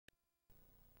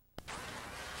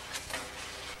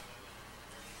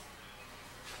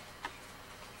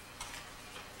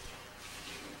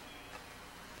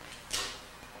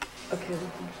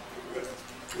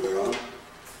We're on.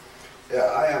 Yeah,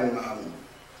 I am,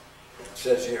 it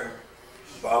says here,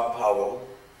 Bob Powell,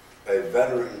 a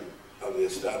veteran of the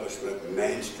establishment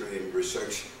mainstream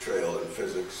research trail in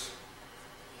physics,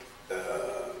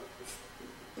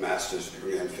 master's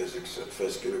degree in physics at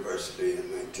Fisk University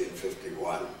in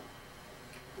 1951,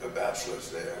 a bachelor's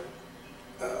there,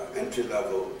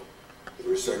 entry-level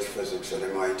research physics at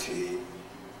MIT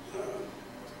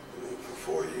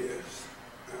for 4 years,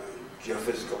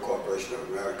 Geophysical Corporation of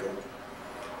America,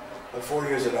 4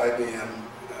 years at IBM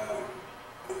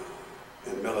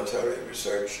in military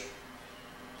research,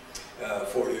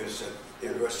 4 years at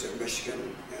University of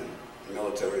Michigan in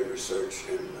military research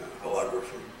in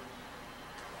holography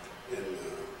in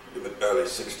the early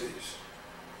 60s.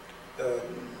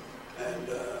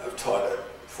 I've taught at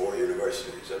 4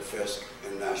 universities, at Fisk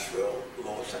in Nashville,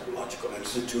 Lowell Technological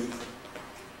Institute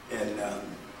in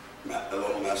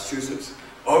Lowell, Massachusetts,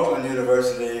 Oakland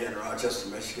University in Rochester,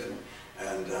 Michigan,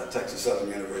 and Texas Southern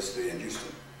University in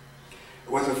Houston.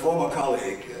 With a former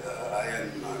colleague, I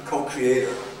am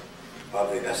co-creator of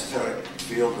the esoteric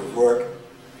field of work,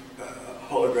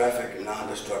 holographic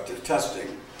non-destructive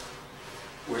testing,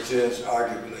 which is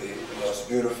arguably the most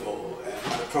beautiful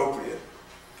and appropriate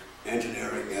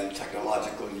engineering and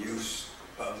technological use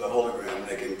of the hologram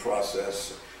making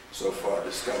process so far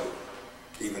discovered,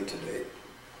 even to date.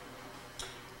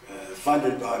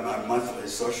 Funded by my monthly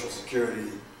Social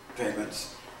Security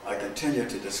payments, I continue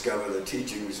to discover the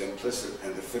teachings implicit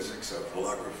in the physics of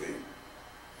holography.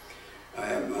 I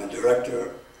am a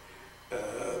director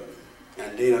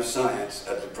and Dean of Science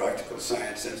at the Practical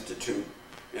Science Institute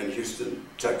in Houston,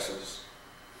 Texas.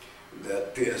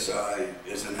 That PSI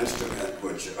is an instrument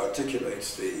which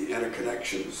articulates the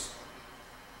interconnections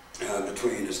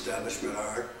between establishment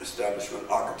art, establishment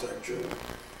architecture,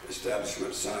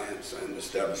 establishment science, and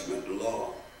establishment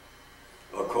law,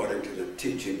 according to the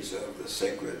teachings of the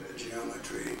sacred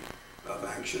geometry of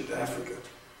ancient Africa.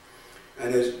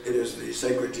 And it is the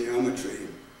sacred geometry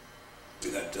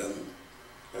that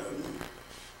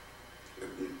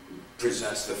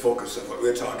presents the focus of what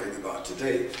we're talking about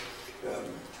today.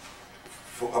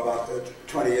 For about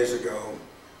 20 years ago,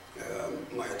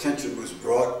 my attention was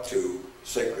brought to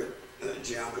sacred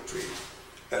geometry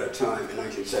at a time, in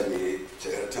 1978,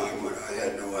 at a time when I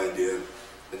had no idea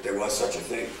that there was such a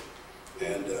thing,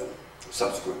 and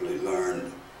subsequently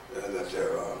learned that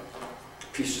there are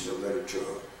pieces of literature.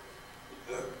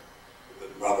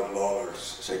 Robert Lawler's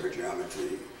Sacred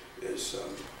Geometry is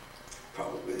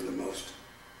probably the most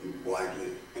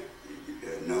widely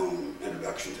known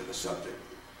introduction to the subject.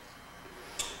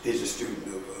 He's a student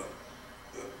of,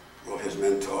 well, his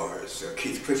mentor is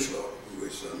Keith Critchlow, who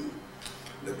is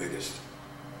the biggest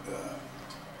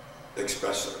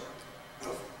expressor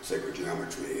of sacred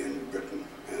geometry in Britain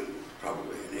and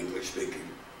probably in English speaking.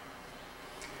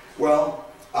 Well,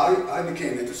 I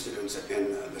became interested in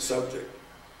the subject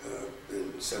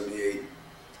in '78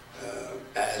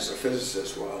 as a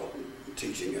physicist while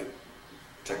teaching at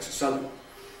Texas Southern,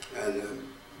 and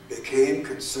became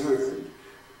concerned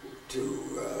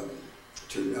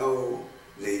to know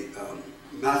the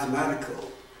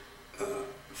mathematical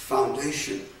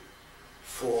foundation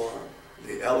for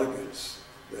the elegance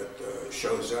that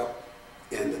shows up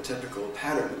in the typical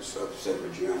patterns of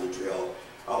sacred geometry.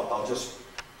 I'll just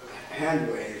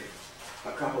hand wave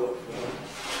a couple of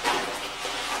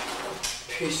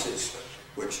pieces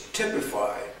which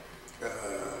typify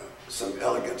some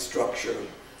elegant structure.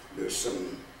 There's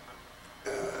some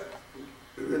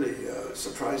really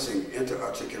surprising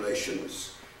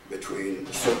interarticulations between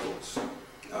the circles.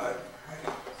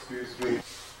 Excuse me.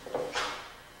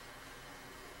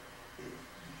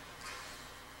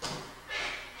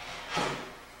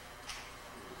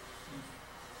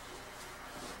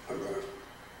 I'm going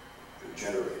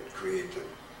to create them.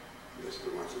 This is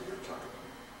the ones I'm going to talk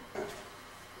about.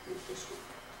 This one.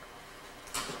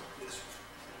 This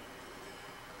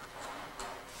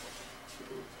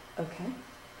one. Okay.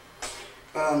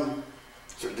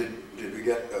 So did we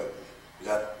get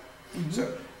that?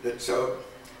 Mm-hmm. So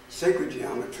sacred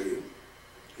geometry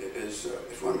is,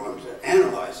 if one wanted to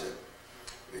analyze it,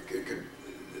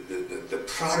 the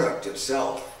product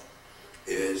itself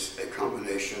is a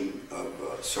combination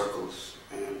of circles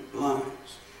and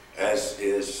lines, as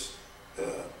is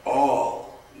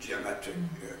all geometric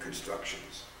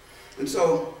constructions. And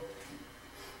so,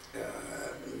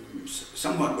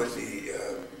 somewhat with the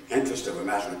interest of a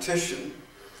mathematician,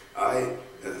 I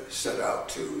set out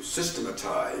to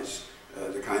systematize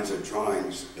the kinds of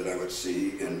drawings that I would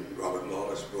see in Robert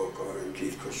Lawler's book, or in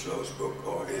Keith Critchlow's book,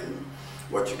 or in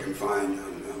what you can find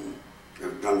on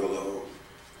Gungalo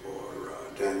or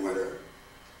Dan Wetter,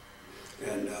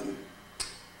 and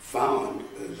found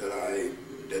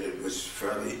that it was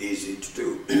fairly easy to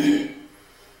do.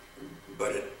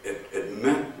 But it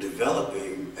meant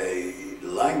developing a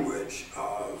language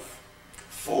of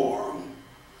form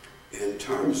in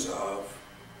terms of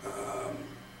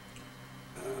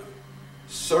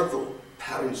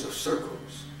patterns of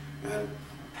circles, and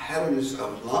patterns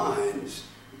of lines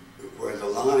where the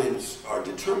lines are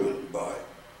determined by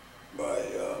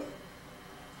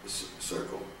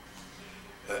circle.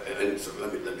 And so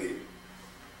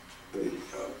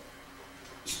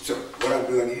so what I'm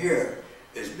doing here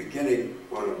is beginning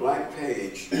on a blank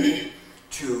page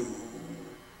to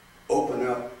open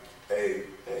up a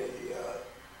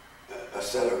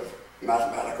set of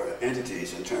mathematical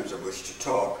entities in terms of which to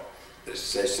talk. Let's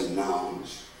say some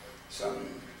nouns,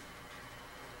 some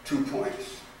 2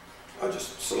 points. I'll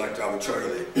just select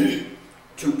arbitrarily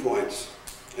 2 points,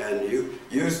 and you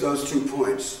use those 2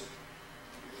 points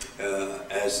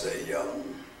as a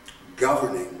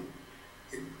governing,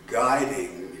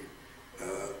 guiding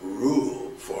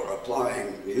rule for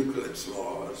applying Euclid's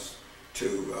laws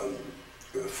to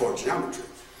for geometry.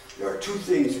 There are 2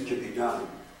 things that can be done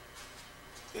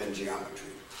in geometry.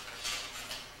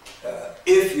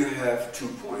 If you have 2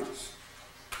 points,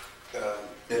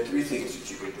 there are 3 things that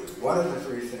you can do. One of the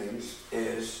 3 things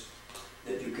is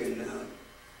that you can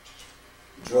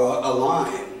draw a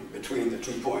line between the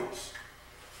 2 points,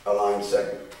 a line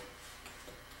segment.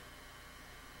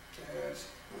 Yes.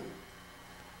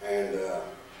 And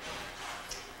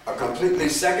a completely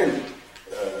second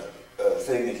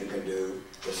thing that you can do,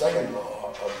 the second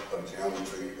law of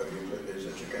geometry of Euclid, is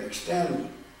that you can extend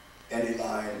any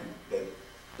line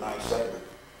segment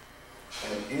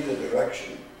in either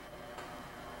direction,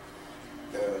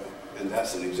 and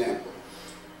that's an example.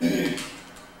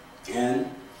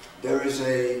 And there is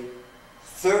a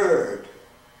third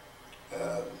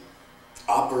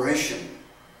operation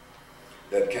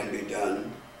that can be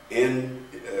done in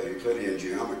Euclidean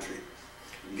geometry,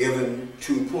 given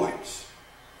 2 points.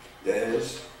 That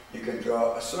is, you can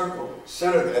draw a circle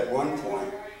centered at one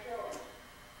point,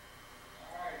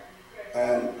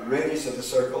 and the radius of the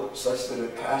circle such that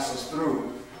it passes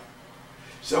through.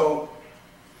 So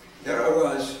there I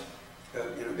was,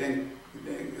 being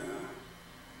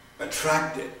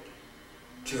attracted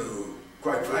to,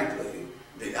 quite frankly,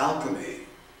 the alchemy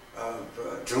of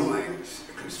drawings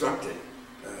constructed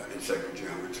in sacred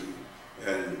geometry,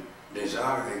 and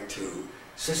desiring to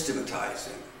systematize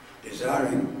them,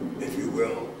 desiring, if you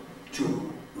will,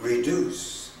 to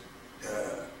reduce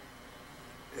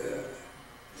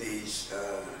these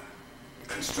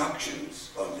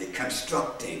constructions of the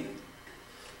constructing,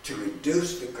 to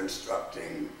reduce the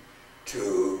constructing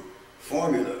to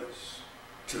formulas,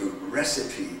 to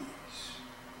recipes.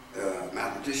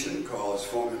 Mathematician calls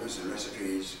formulas and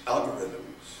recipes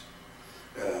algorithms.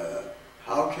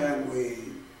 How can we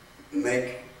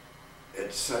make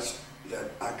it such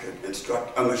that I could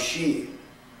instruct a machine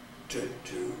to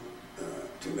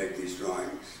make these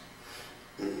drawings?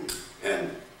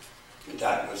 And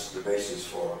that was the basis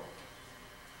for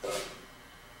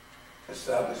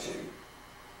establishing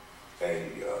a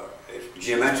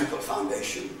geometrical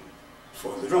foundation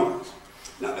for the drawings.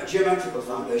 Now, a geometrical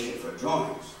foundation for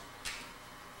drawings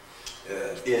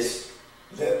is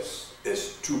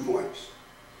 2 points.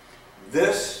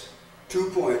 This 2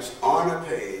 points on a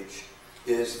page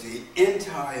is the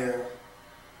entire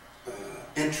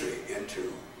entry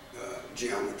into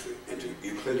geometry, into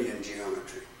Euclidean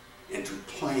geometry, into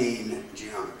plane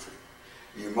geometry.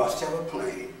 You must have a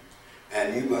plane,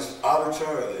 and you must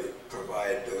arbitrarily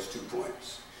provide those 2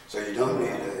 points. So you don't need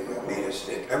a meter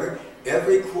stick.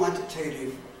 Every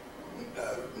quantitative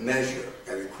measure,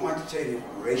 every quantitative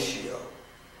ratio,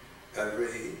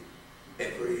 every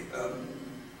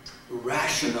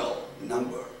rational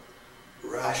number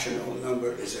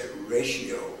is a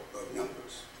ratio of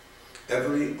numbers.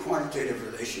 Every quantitative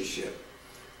relationship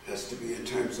has to be in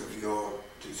terms of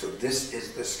so this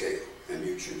is the scale, and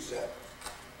you choose that.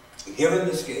 Given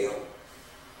the scale,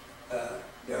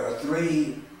 there are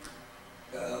 3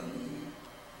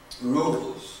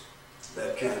 rules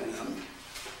that can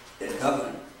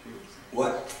govern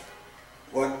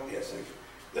yes, thank you.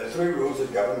 There are 3 rules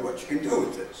that govern what you can do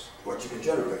with this, what you can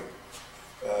generate.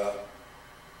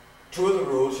 2 of the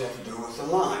rules have to do with the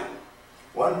line.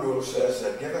 One rule says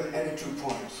that given any 2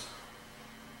 points,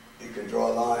 you can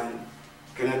draw a line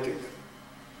connecting them.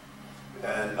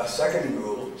 And a second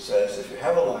rule says if you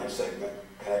have a line segment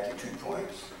connecting 2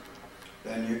 points,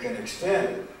 then you can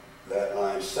extend that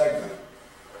line segment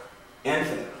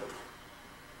infinitely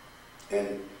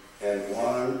in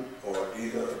one or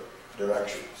either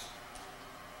directions.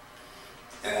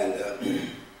 And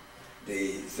the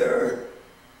third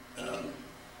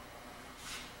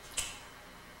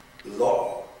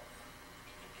law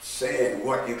saying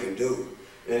what you can do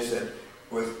is that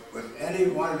with any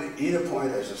one of the, either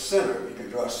point as a center, you can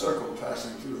draw a circle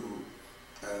passing through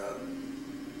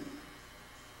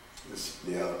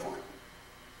the other point.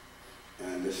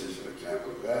 And this is an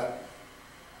example of that.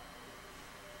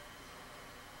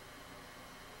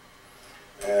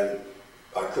 And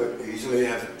I could easily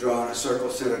have drawn a circle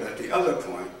centered at the other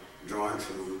point, drawing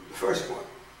through the first point,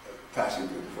 passing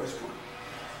through the first point.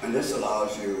 And this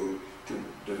allows you to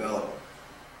develop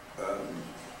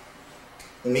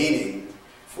meaning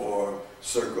for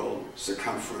circle,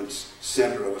 circumference,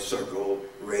 center of a circle,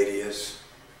 radius,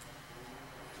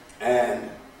 and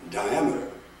diameter.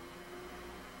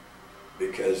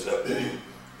 Because it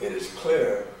is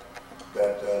clear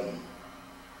that,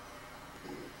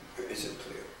 is it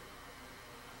clear?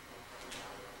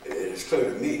 It is clear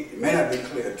to me, it may not be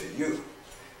clear to you,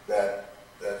 that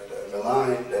the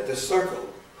line, that this circle,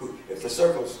 if the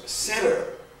circle's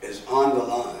center is on the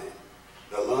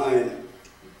line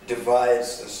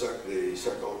divides the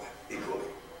circle equally.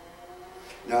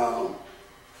 Now,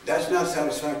 that's not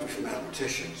satisfactory for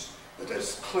mathematicians, but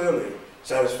that's clearly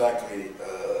satisfactory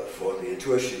for the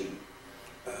intuition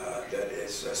that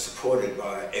is supported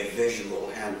by a visual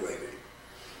hand waving.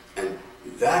 And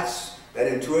that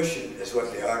intuition is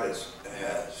what the artist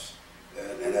has.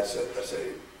 And that's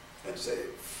a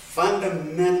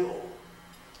fundamental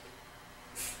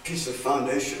piece of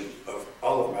foundation of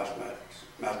all of mathematics.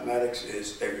 Mathematics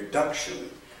is a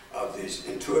reduction of these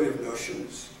intuitive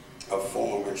notions of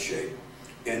form and shape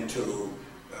into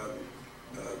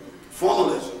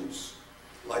formalisms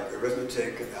like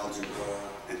arithmetic and algebra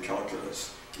and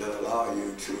calculus that allow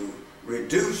you to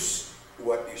reduce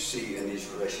what you see in these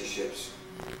relationships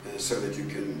so that you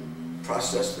can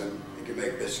process them. You can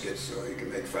make biscuits or you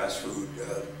can make fast food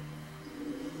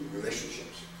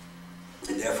relationships,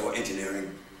 and therefore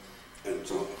engineering and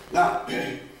so on. Now,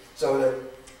 so that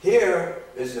here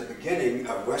is the beginning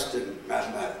of Western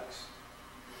mathematics.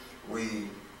 We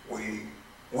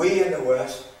in the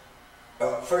West,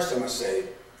 first I must say,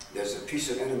 there's a piece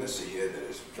of intimacy here that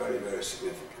is very, very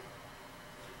significant.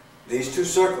 These two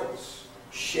circles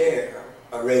share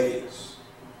a radius.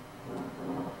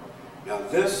 Now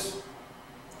this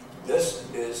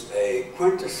is a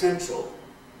quintessential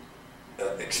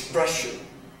expression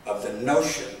of the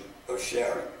notion of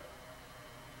sharing.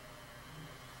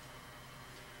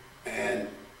 And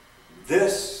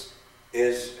this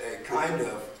is a kind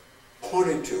of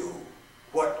pointing to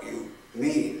what you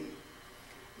mean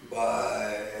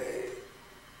by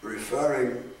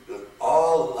referring to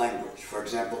all language, for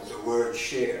example, the word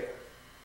share.